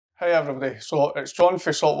Hi everybody, so it's John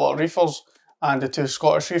for Saltwater Reefers and the two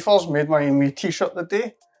Scottish Reefers made my wee t-shirt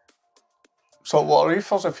today. Saltwater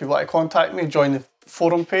Reefers, if you want to contact me, join the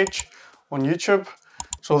forum page on YouTube.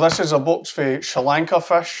 So this is a box for Sri Lanka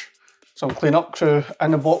fish, some clean-up crew.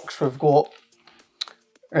 In the box we've got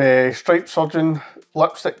striped surgeon,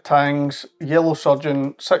 lipstick tangs, yellow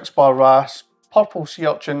surgeon, 6-bar wrasse, purple sea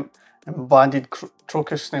urchin and banded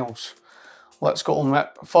crocus snails. Let's get on with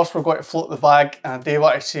it. First we're going to float the bag, and I do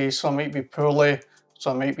what I say, some might be poorly,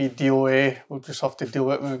 some might be DOA, we'll just have to deal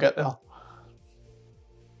with it when we get there.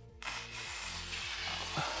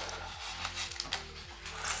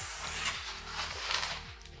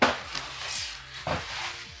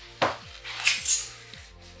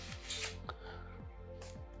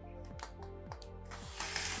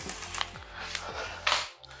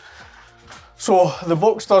 So the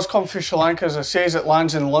box does come from Sri Lanka, as it says. It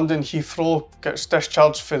lands in London Heathrow, gets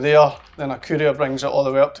discharged for there, then a courier brings it all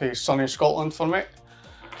the way up to sunny Scotland for me.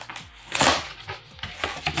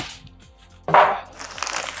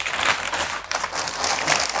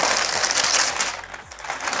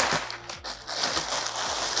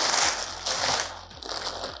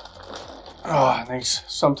 Ah, nice.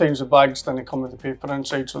 Sometimes the bags didn't come with the paper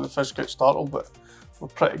inside, so the fish get startled, but we're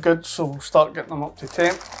pretty good, so we'll start getting them up to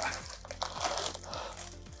temp.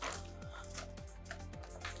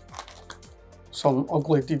 Some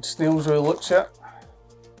ugly dead snails with the looks at it.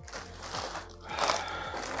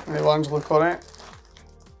 The ones look alright.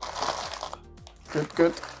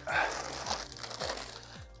 Good.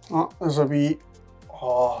 Oh, there's a wee,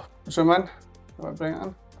 zoom in, you want to bring it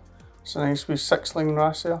in? It's a nice wee 6-line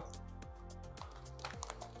wrasse there.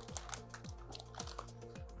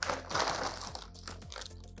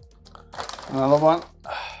 Another one.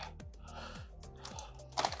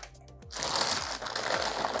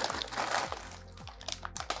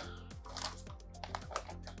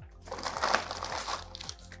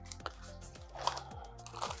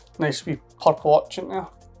 Nice wee purple urchin there.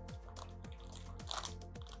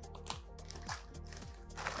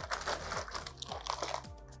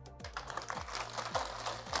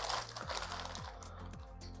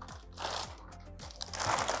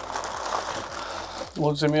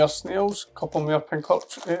 Loads of more snails, a couple more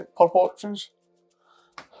purple urchins.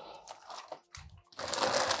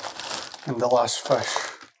 And the last fish.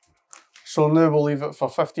 So now we'll leave it for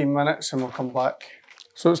 15 minutes and we'll come back.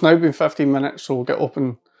 So it's now been 15 minutes, so we'll get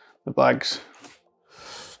open the bags.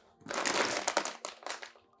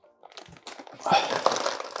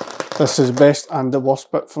 This is the best and the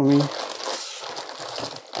worst bit for me.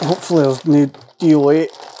 Hopefully there's no DOA.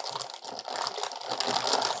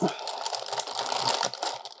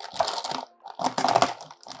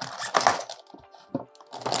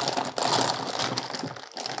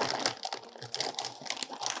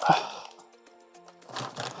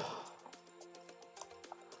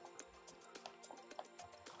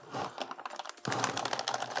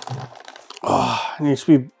 Nice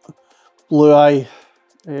wee blue eye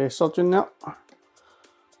surgeon there.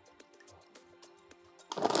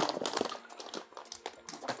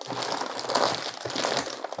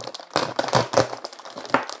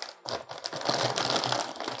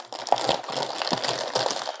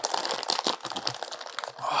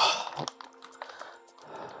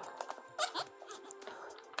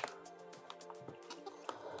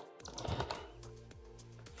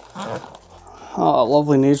 Oh,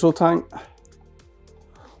 lovely nasal tank.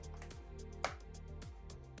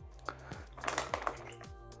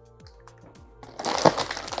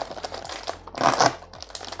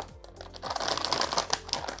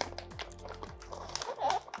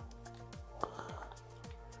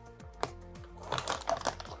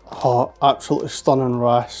 Oh, absolutely stunning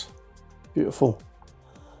wrasse. Beautiful.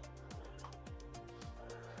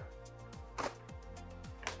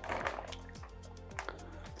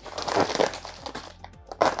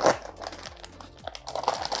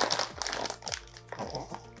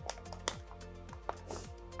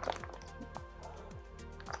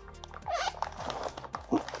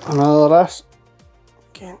 Another wrasse.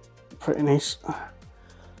 Again, pretty nice.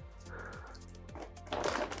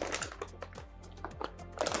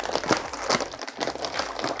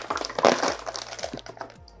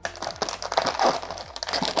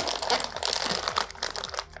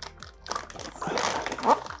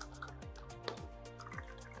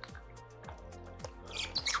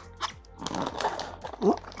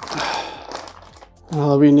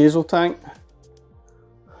 Another wee nasal tank.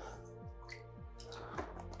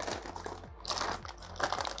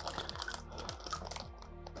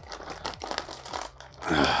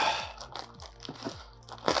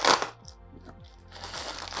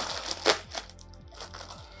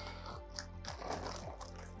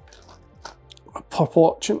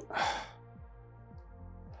 purple urchin.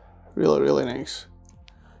 Really, really nice.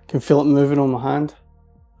 Can feel it moving on my hand.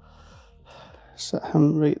 Set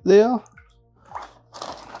him right there.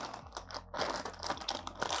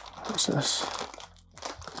 What's this?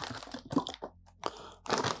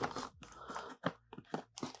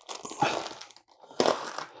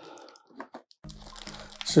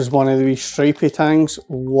 This is one of the wee stripy tangs.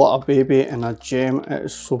 What a baby and a gem. It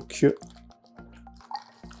is so cute.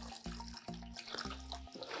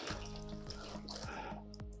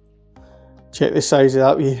 Check the size of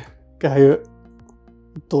that wee guy out.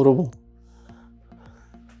 Adorable.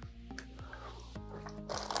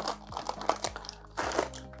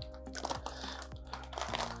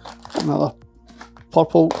 Another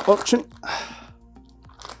purple urchin.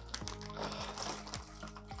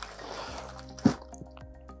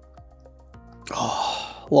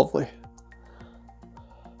 Oh, lovely.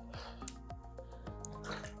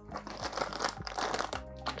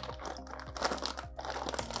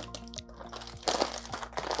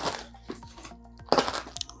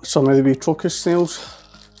 Some of the wee crocus snails.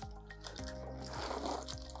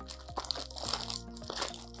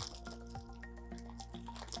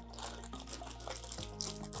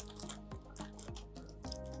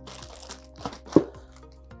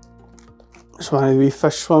 It's one of the wee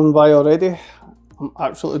fish swimming by already. I'm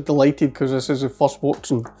absolutely delighted because this is the first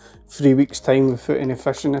box in 3 weeks' time without any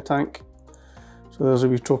fish in the tank. So there's a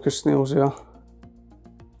wee crocus snails there.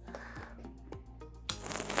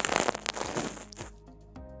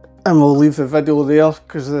 And we'll leave the video there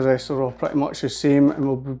because the rest are all pretty much the same, and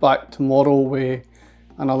we'll be back tomorrow with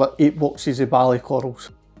another 8 boxes of Bally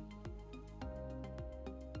corals.